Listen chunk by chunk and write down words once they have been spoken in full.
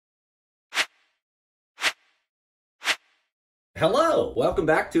Hello, welcome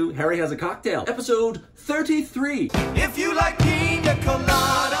back to Harry Has a Cocktail, episode 33. If you like piña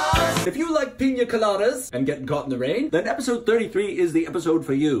coladas. If you like piña coladas and getting caught in the rain, then episode 33 is the episode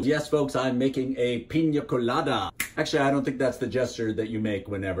for you. Yes, folks, I'm making a piña colada. Actually, I don't think that's the gesture that you make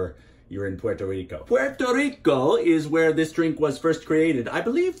whenever you're in Puerto Rico. Puerto Rico is where this drink was first created, I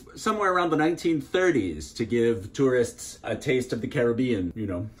believe somewhere around the 1930s, to give tourists a taste of the Caribbean, you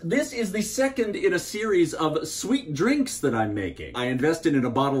know. This is the second in a series of sweet drinks that I'm making. I invested in a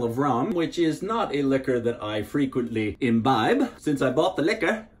bottle of rum, which is not a liquor that I frequently imbibe. Since I bought the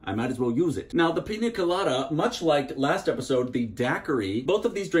liquor, I might as well use it. Now, the Piña Colada, much like last episode, the Daiquiri, both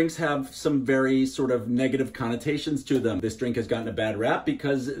of these drinks have some very sort of negative connotations to them. This drink has gotten a bad rap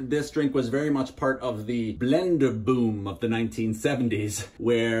because this drink was very much part of the blender boom of the 1970s,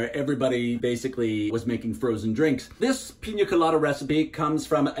 where everybody basically was making frozen drinks. This Piña Colada recipe comes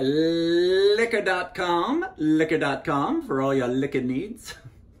from liquor.com for all your liquor needs.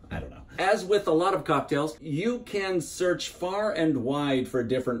 I don't know. As with a lot of cocktails, you can search far and wide for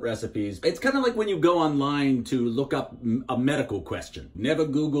different recipes. It's kind of like when you go online to look up a medical question. Never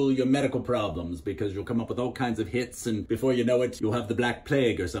Google your medical problems because you'll come up with all kinds of hits and before you know it, you'll have the Black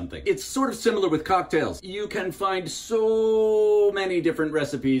Plague or something. It's sort of similar with cocktails. You can find so many different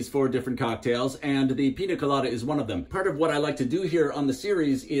recipes for different cocktails and the Piña Colada is one of them. Part of what I like to do here on the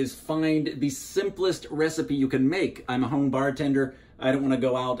series is find the simplest recipe you can make. I'm a home bartender. I don't want to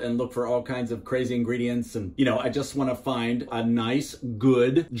go out and look for all kinds of crazy ingredients and, you know, I just want to find a nice,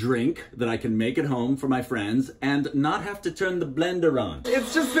 good drink that I can make at home for my friends and not have to turn the blender on.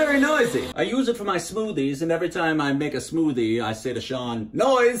 It's just very noisy. I use it for my smoothies and every time I make a smoothie, I say to Sean,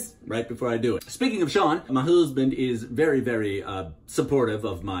 noise, right before I do it. Speaking of Sean, my husband is very, very supportive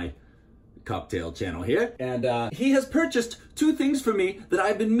of my cocktail channel here, and he has purchased two things for me that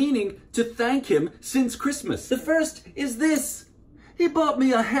I've been meaning to thank him since Christmas. The first is this. He bought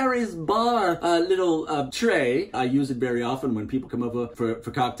me a Harry's Bar little tray. I use it very often when people come over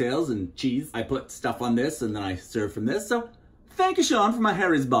for cocktails and cheese. I put stuff on this and then I serve from this. So thank you, Sean, for my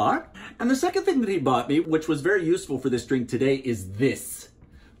Harry's Bar. And the second thing that he bought me, which was very useful for this drink today, is this.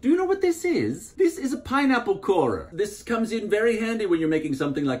 Do you know what this is? This is a pineapple corer. This comes in very handy when you're making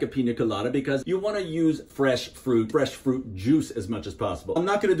something like a piña colada because you want to use fresh fruit juice as much as possible. I'm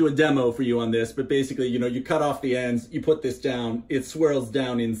not going to do a demo for you on this, but basically, you know, you cut off the ends, you put this down, it swirls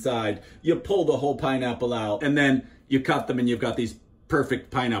down inside, you pull the whole pineapple out, and then you cut them and you've got these perfect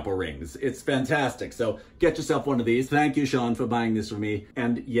pineapple rings. It's fantastic. So get yourself one of these. Thank you, Sean, for buying this for me.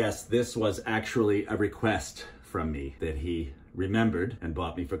 And yes, this was actually a request from me that he remembered and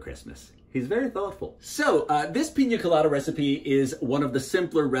bought me for Christmas. He's very thoughtful. So, this piña colada recipe is one of the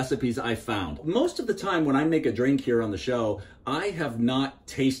simpler recipes I found. Most of the time when I make a drink here on the show, I have not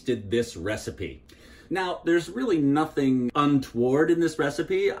tasted this recipe. Now, there's really nothing untoward in this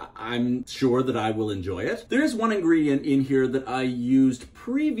recipe. I'm sure that I will enjoy it. There is one ingredient in here that I used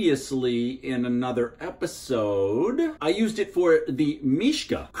previously in another episode. I used it for the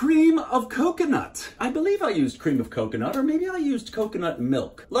mishka, cream of coconut. I believe I used cream of coconut, or maybe I used coconut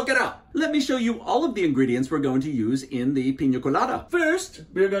milk. Look it up. Let me show you all of the ingredients we're going to use in the piña colada. First,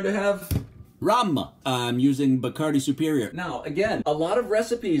 we're going to have rum. I'm using Bacardi Superior. Now, again, a lot of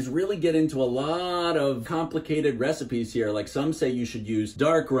recipes really get into a lot of complicated recipes here. Like some say you should use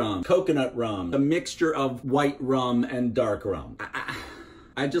dark rum, coconut rum, a mixture of white rum and dark rum.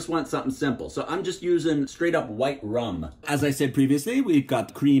 I just want something simple. So I'm just using straight up white rum. As I said previously, we've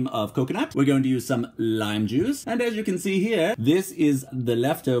got cream of coconut. We're going to use some lime juice. And as you can see here, this is the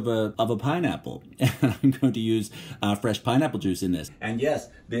leftover of a pineapple. And I'm going to use fresh pineapple juice in this. And yes,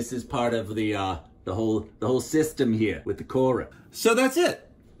 this is part of the whole system here with the corer. So that's it.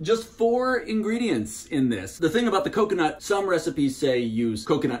 Just 4 ingredients in this. The thing about the coconut, some recipes say use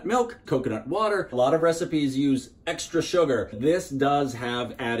coconut milk, coconut water. A lot of recipes use extra sugar. This does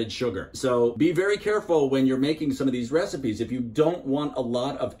have added sugar. So be very careful when you're making some of these recipes. If you don't want a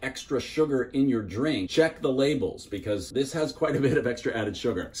lot of extra sugar in your drink, check the labels because this has quite a bit of extra added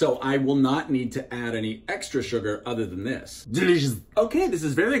sugar. So I will not need to add any extra sugar other than this. Delicious. Okay, this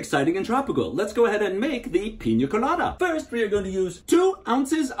is very exciting and tropical. Let's go ahead and make the piña colada. First, we are going to use 2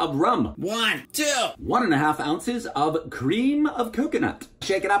 ounces of rum. 1, 2. 1.5 ounces of cream of coconut.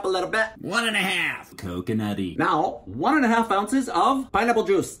 Shake it up a little bit. 1.5. Coconutty. Now, 1.5 ounces of pineapple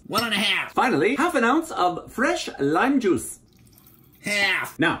juice. 1.5. Finally, 1/2 ounce of fresh lime juice.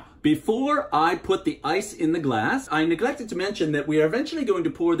 1/2. Now, before I put the ice in the glass, I neglected to mention that we are eventually going to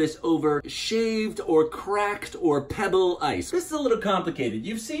pour this over shaved or cracked or pebble ice. This is a little complicated.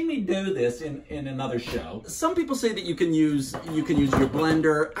 You've seen me do this in another show. Some people say that you can use your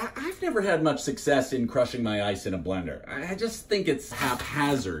blender. I I've never had much success in crushing my ice in a blender. I just think it's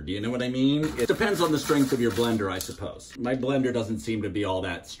haphazard, you know what I mean? It depends on the strength of your blender, I suppose. My blender doesn't seem to be all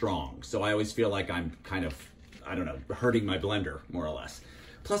that strong, so I always feel like I'm kind of, I don't know, hurting my blender, more or less.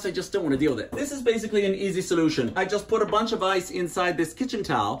 Plus, I just don't want to deal with it. This is basically an easy solution. I just put a bunch of ice inside this kitchen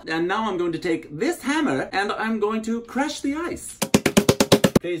towel, and now I'm going to take this hammer, and I'm going to crush the ice.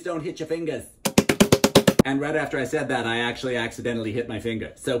 Please don't hit your fingers. And right after I said that, I actually accidentally hit my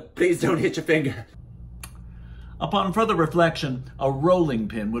finger. So please don't hit your finger. Upon further reflection, a rolling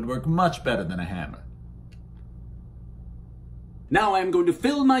pin would work much better than a hammer. Now I'm going to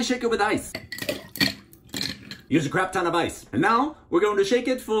fill my shaker with ice. Use a crap ton of ice. And now we're going to shake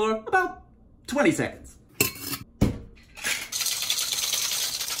it for about 20 seconds.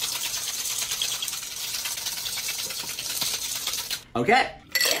 Okay.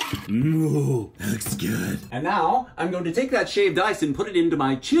 Ooh, looks good. And now I'm going to take that shaved ice and put it into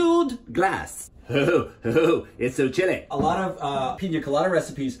my chilled glass. It's so chilly. A lot of Piña Colada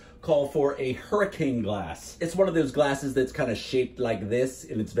recipes call for a hurricane glass. It's one of those glasses that's kind of shaped like this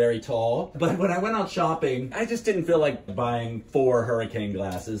and it's very tall. But when I went out shopping, I just didn't feel like buying 4 hurricane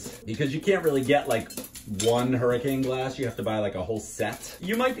glasses because you can't really get like one hurricane glass. You have to buy like a whole set.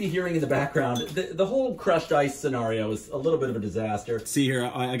 You might be hearing in the background, the whole crushed ice scenario is a little bit of a disaster. See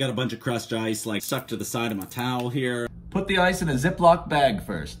here, I got a bunch of crushed ice like stuck to the side of my towel here. Put the ice in a Ziploc bag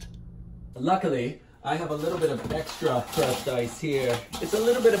first. Luckily, I have a little bit of extra crushed ice here. It's a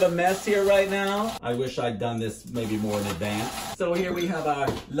little bit of a mess here right now. I wish I'd done this maybe more in advance. So here we have our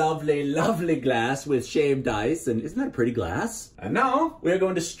lovely, lovely glass with shaved ice. And isn't that a pretty glass? And now we're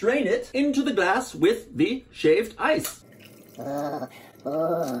going to strain it into the glass with the shaved ice. Ooh,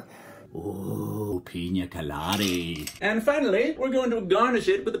 Piña Colada. And finally, we're going to garnish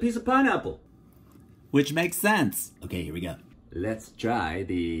it with a piece of pineapple. Which makes sense. Okay, here we go. Let's try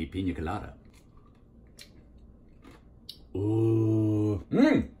the Piña Colada. Ooh.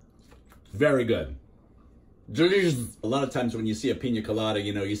 Very good. Delicious. A lot of times when you see a Piña Colada,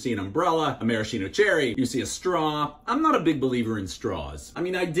 you know, you see an umbrella, a maraschino cherry, you see a straw. I'm not a big believer in straws. I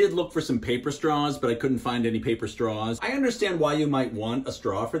mean, I did look for some paper straws, but I couldn't find any paper straws. I understand why you might want a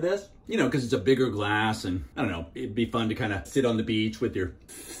straw for this, you know, because it's a bigger glass and, I don't know, it'd be fun to kind of sit on the beach with your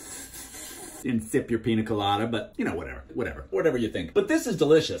and sip your Piña Colada, but you know, whatever you think. But this is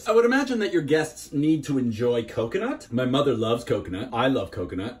delicious. I would imagine that your guests need to enjoy coconut. My mother loves coconut. I love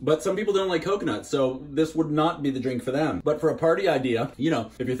coconut, but some people don't like coconut, so this would not be the drink for them. But for a party idea, you know,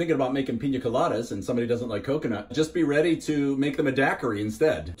 if you're thinking about making Piña Coladas and somebody doesn't like coconut, just be ready to make them a daiquiri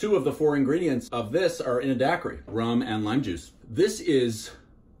instead. 2 of the 4 ingredients of this are in a daiquiri, rum and lime juice. This is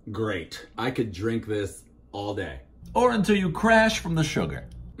great. I could drink this all day. Or until you crash from the sugar.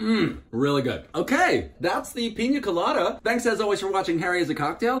 Really good. Okay, that's the Piña Colada. Thanks as always for watching Harry as a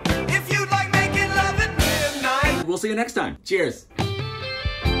Cocktail. If you like making love at midnight. We'll see you next time. Cheers.